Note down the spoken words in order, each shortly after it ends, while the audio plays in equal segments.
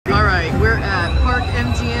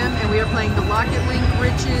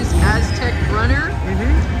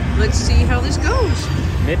Let's see how this goes.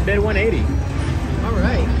 Mid-bed 180. All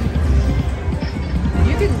right.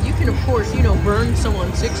 You can of course, you know, burn some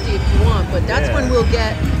on 60 if you want, but that's when we'll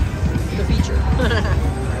get the feature.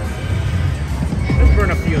 Let's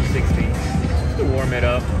burn a few on 60 just to warm it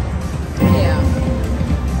up. Yeah.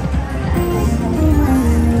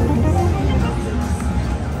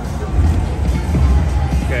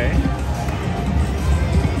 Okay.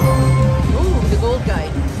 Ooh, the gold guy.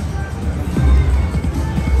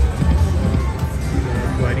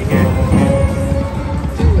 Do I need here?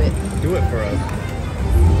 Do it. Do it for us.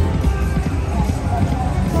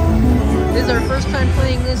 This is our first time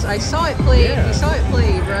playing this. I saw it played. Yeah. We saw it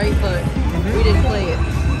played, right? But we didn't play it.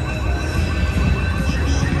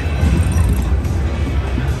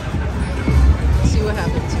 Let's see what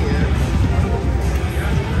happens here.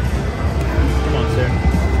 Come on, sir.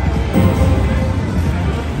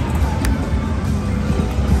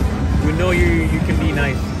 We know you can be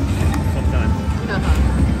nice sometimes.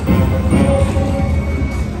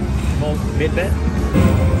 Small mid-bet?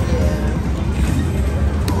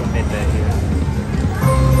 Mid-bet here.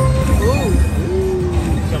 Ooh.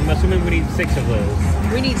 So I'm assuming we need 6 of those.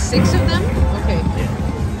 We need 6 of them? Okay.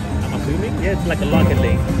 Yeah. I'm assuming? Yeah, it's like a locket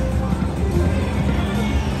link.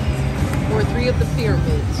 Or 3 of the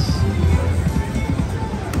pyramids.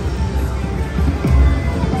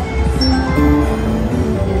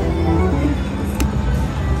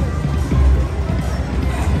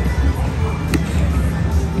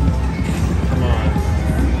 Come on.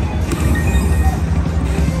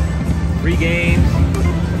 3 games.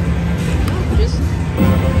 Just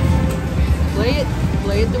play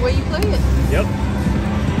it the way you play it. Yep.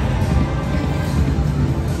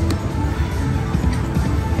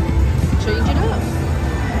 Change it up.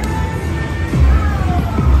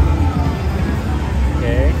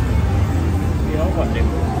 Okay. Yeah, what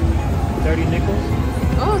nickels? 30 nickels?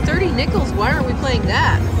 Oh, 30 nickels. Why aren't we playing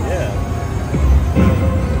that? Yeah.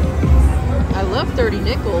 I love 30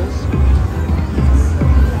 nickels.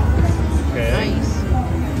 Okay. Nice.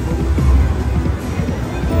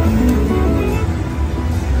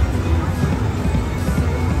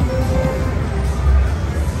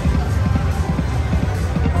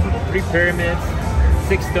 Three pyramids,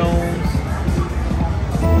 6 stones.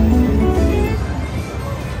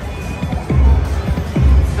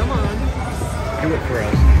 Come on. Do it for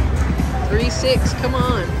us. 3, 6. Come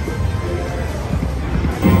on.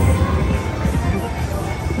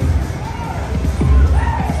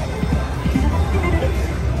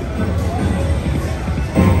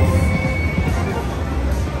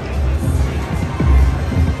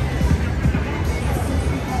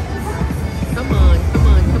 Come on. Come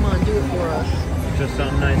on. Come on. Do it for us. Just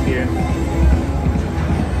something nice here.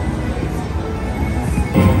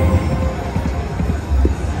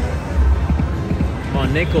 Come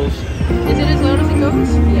on, nickels. Is it as loud as it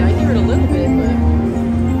goes? Yeah, I hear it a little bit, but...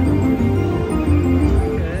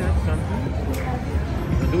 Okay, that's something.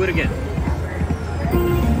 Let's do it again.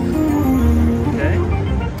 Okay.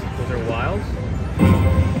 Those are wilds.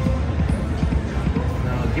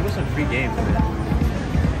 Now, give us some free games, man.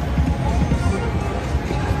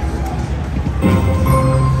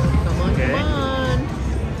 Come on, Okay. come on.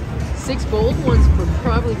 6 gold ones would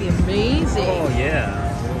probably be amazing. Oh, yeah.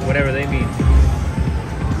 Whatever they mean.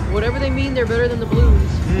 Whatever they mean, they're better than the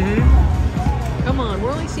blues. Mm-hmm. Come on,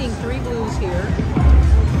 we're only seeing 3 blues here.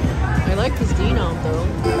 I like this denom, though.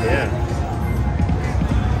 Yeah.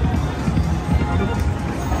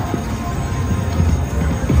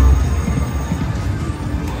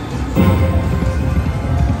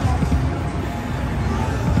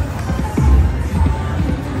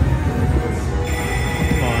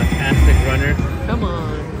 Come on, Aztec runner. Come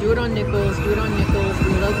on, do it on nickels, do it on nickels.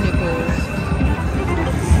 We love nickels.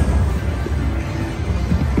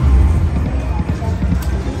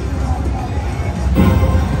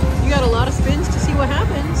 You got a lot of spins to see what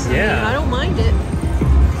happens. Yeah. I don't mind it.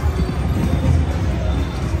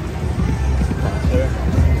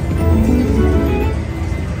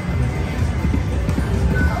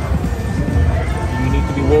 You need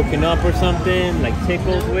to be woken up or something, like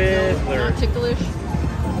tickled No, with, no, or not ticklish.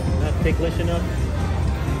 not ticklish enough.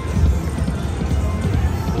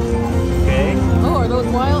 Okay. Oh, are those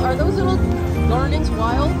wild? Are those little garnets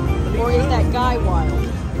wild? Or is that guy wild? I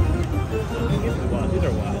guess they're wild. These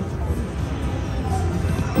are wild.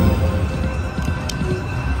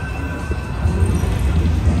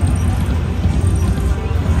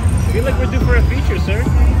 I feel like we're due for a feature, sir.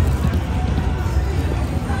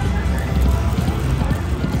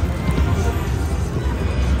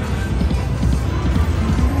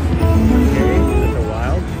 Okay, those are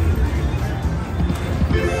wild.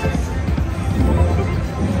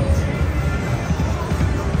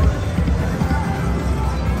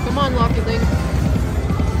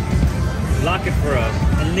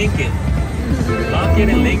 Lock it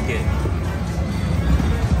and link it.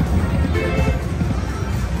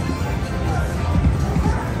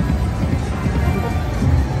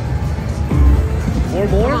 Four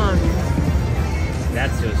more? Come on.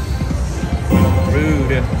 That's just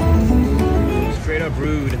rude. Straight up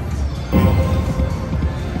rude.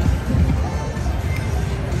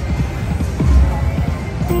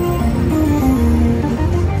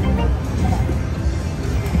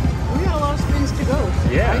 We got a lot of spins to go.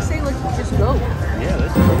 Yeah. I say let's just go. Yeah,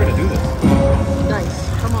 we're gonna do this.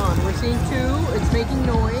 Nice. Come on. We're seeing 2. It's making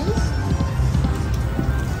noise.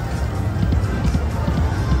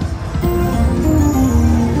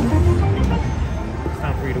 It's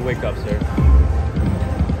time for you to wake up, sir.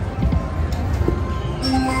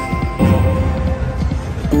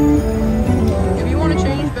 If you want to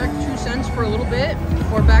change back to 2 cents for a little bit,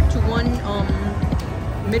 or back to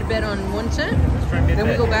 1 mid bet on 1 cent, Let's try mid then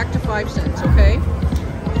we bet. go back to 5 cents. Okay.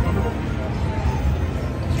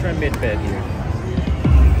 Let's try mid bet here.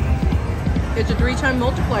 It's a 3-time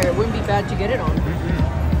multiplier. It wouldn't be bad to get it on.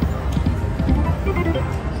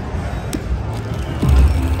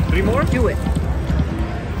 3 more? Do it.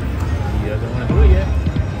 He doesn't want to do it yet.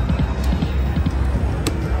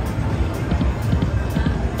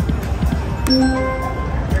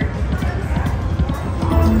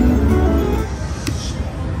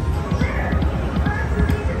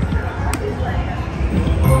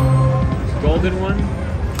 Golden one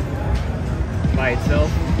by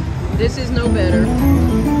itself. This is no better.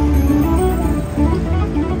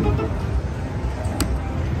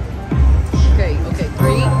 Okay,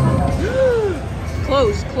 3.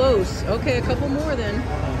 Close. Okay, a couple more then.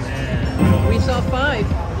 Oh man. We saw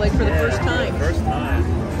 5, like for the first time. First time.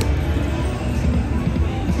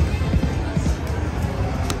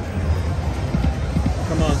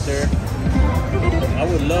 Come on, sir. I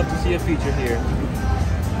would love to see a feature here.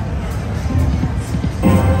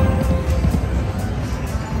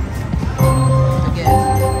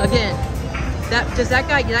 Again.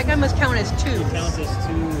 That guy must count as 2. He counts as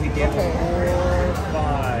 2. He gave Okay. 4,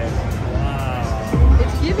 5. Wow.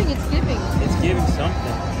 It's giving. It's giving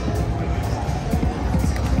something.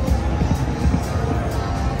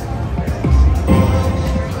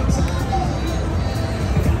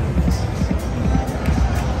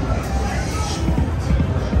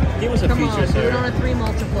 Give us a Come feature, on, sir. do it on a 3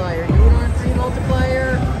 multiplier. Do it on a 3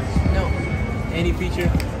 multiplier. No. Any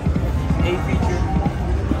feature? A feature?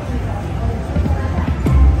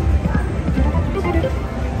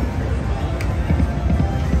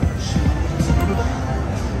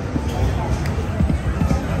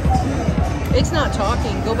 It's not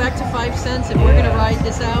talking. Go back to 5 cents if we're gonna ride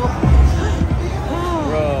this out.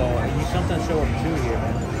 Bro, you sometimes show up 2 here,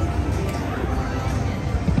 man.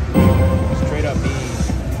 Straight up mean.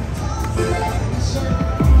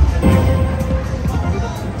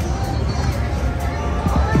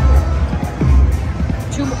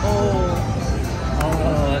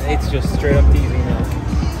 Oh, it's just straight up teasing now.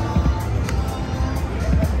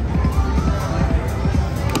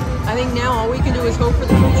 I think now all we can do is hope for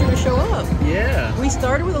the future to show up. Yeah. We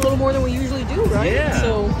started with a little more than we usually do, right? Yeah.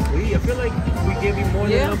 So I feel like we gave you more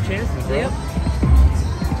than enough chances, bro. Yep.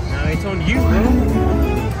 Now it's on you, bro.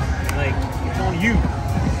 Like, it's on you.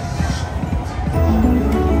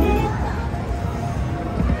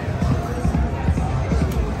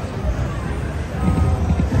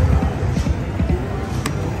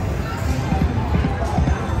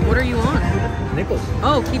 what are you on? Nickels.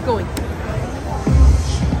 Oh, keep going.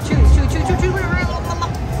 Two.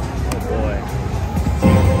 Oh boy.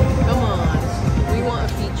 Come on. We want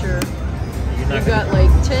a feature. You're not We've got like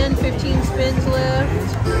 10, 15 spins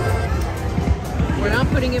left. We're not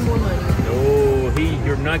putting in more money. No,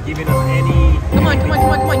 you're not giving us any. Come on.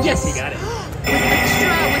 Yes. He got it.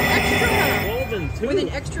 With extra. Golden too. With an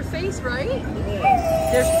extra face, right?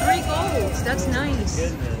 Yes. There's 3 golds. That's nice.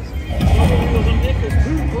 Goodness. It was on nickels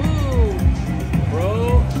too. Ooh.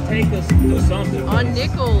 Bro, take us do something. On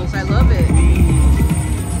nickels. I love it.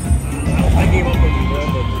 I gave up on you, bro,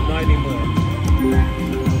 but not anymore.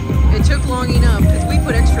 It took long enough because we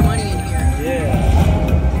put extra money in here. Yeah.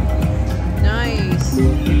 Nice.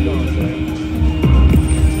 Keep going, sir.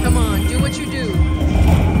 Come on, do what you do.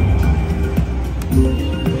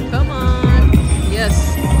 Come on.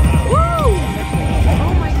 Yes. Woo!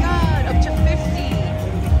 Oh my God, up to 50.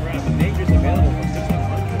 Crap, the major's available for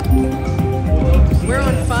 600. We're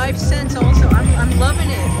on 5 cents also. I'm loving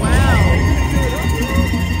it. Wow.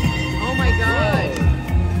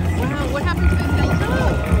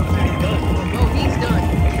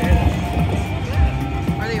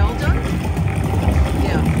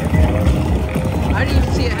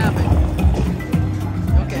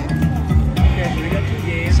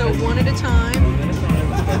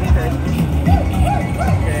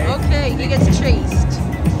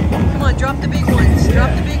 on, drop the big ones. Yeah.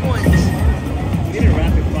 Drop the big ones. We need a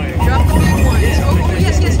rapid fire. Drop the big ones. Yeah, Oh, oh,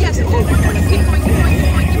 yes, yes, yes. Oh, keep going, keep going, keep going,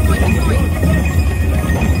 keep going, keep going, keep going.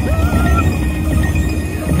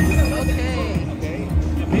 Okay. Okay.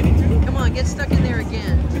 A mini too? Come on, get stuck in there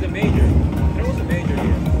again. With a major. There was a major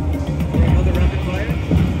here. Another rapid fire.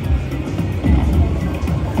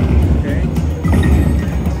 Okay.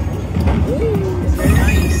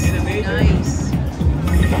 Nice. And a major. Nice. A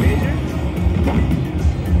major.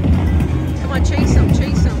 Come on, chase him,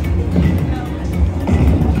 chase him.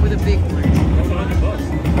 With a big one. That's $100.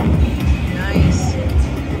 Nice.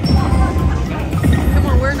 Come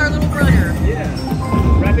on, where's our little runner?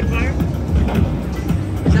 Yeah. Rapid fire?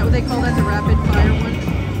 Is that what they call that, the rapid fire one?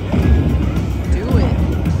 Do it.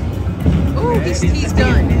 Oh, Okay, he's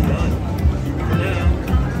done. He's done. For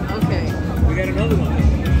now, Okay. we got another one.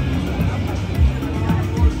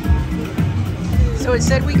 So it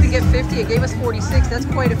said we could get 50. It gave us 46. That's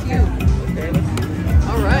quite a few. Okay, let's see.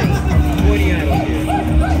 All right. 40 idols here.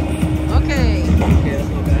 Okay. Okay, that's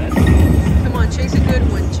not bad. Come on, chase a good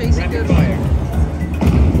one. Chase a Rapid good fire. one.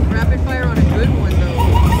 Rapid fire on a good one, though.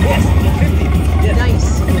 Yes, 50. Yes.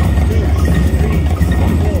 Nice. 2, 3,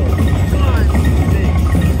 4, 5,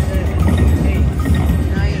 6, 7, 8.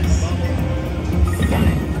 Nice. Vamos.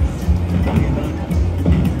 9. Okay, done.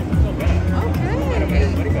 That's not bad. Might have made Okay.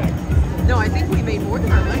 our money back. No, I think we made more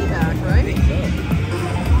than our money back, I right? think so.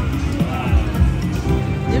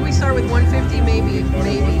 Wow. Did we start with 150? Maybe,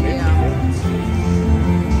 yeah.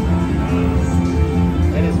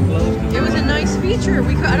 That is close to It was a nice feature.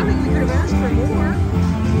 I don't think we could have asked for more.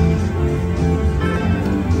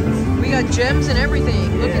 We got gems and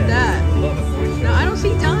everything. Look at that. Love it. Now, I don't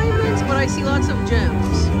see diamonds, but I see lots of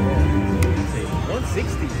gems.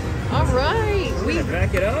 160. All right. We're gonna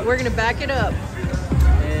back it up. We're going to back it up.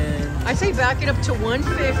 And I say back it up to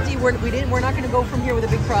 150. We're not going to go from here with a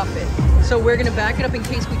big profit. So we're going to back it up in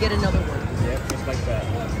case we get another one. yep, just like that.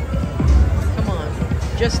 Come on.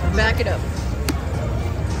 Just back it up.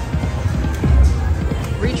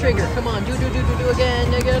 Re-trigger. Come on. Do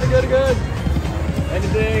again. Good.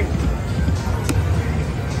 Anything.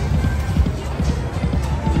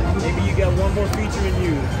 Maybe you got one more feature in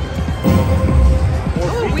you. More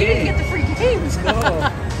Oh, free we didn't games. get the free games. No,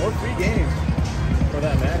 more free games. For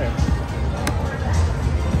that matter.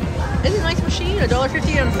 It's a nice machine.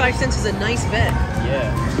 $1.50 and 5 cents is a nice bet.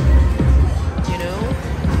 Yeah. You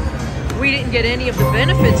know? We didn't get any of the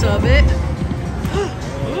benefits of it.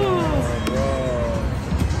 Oh,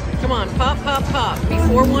 bro. Come on, pop.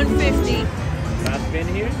 Before 150. Last spin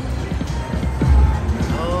here.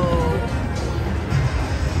 Oh.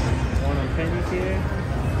 One on pennies here.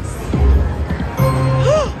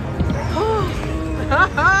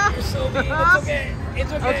 So mean. It's okay.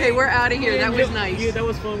 It's okay. Okay, we're out of here. That was Yeah, nice. that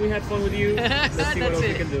was fun. We had fun with you. Let's see what That's else we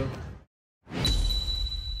it. can do.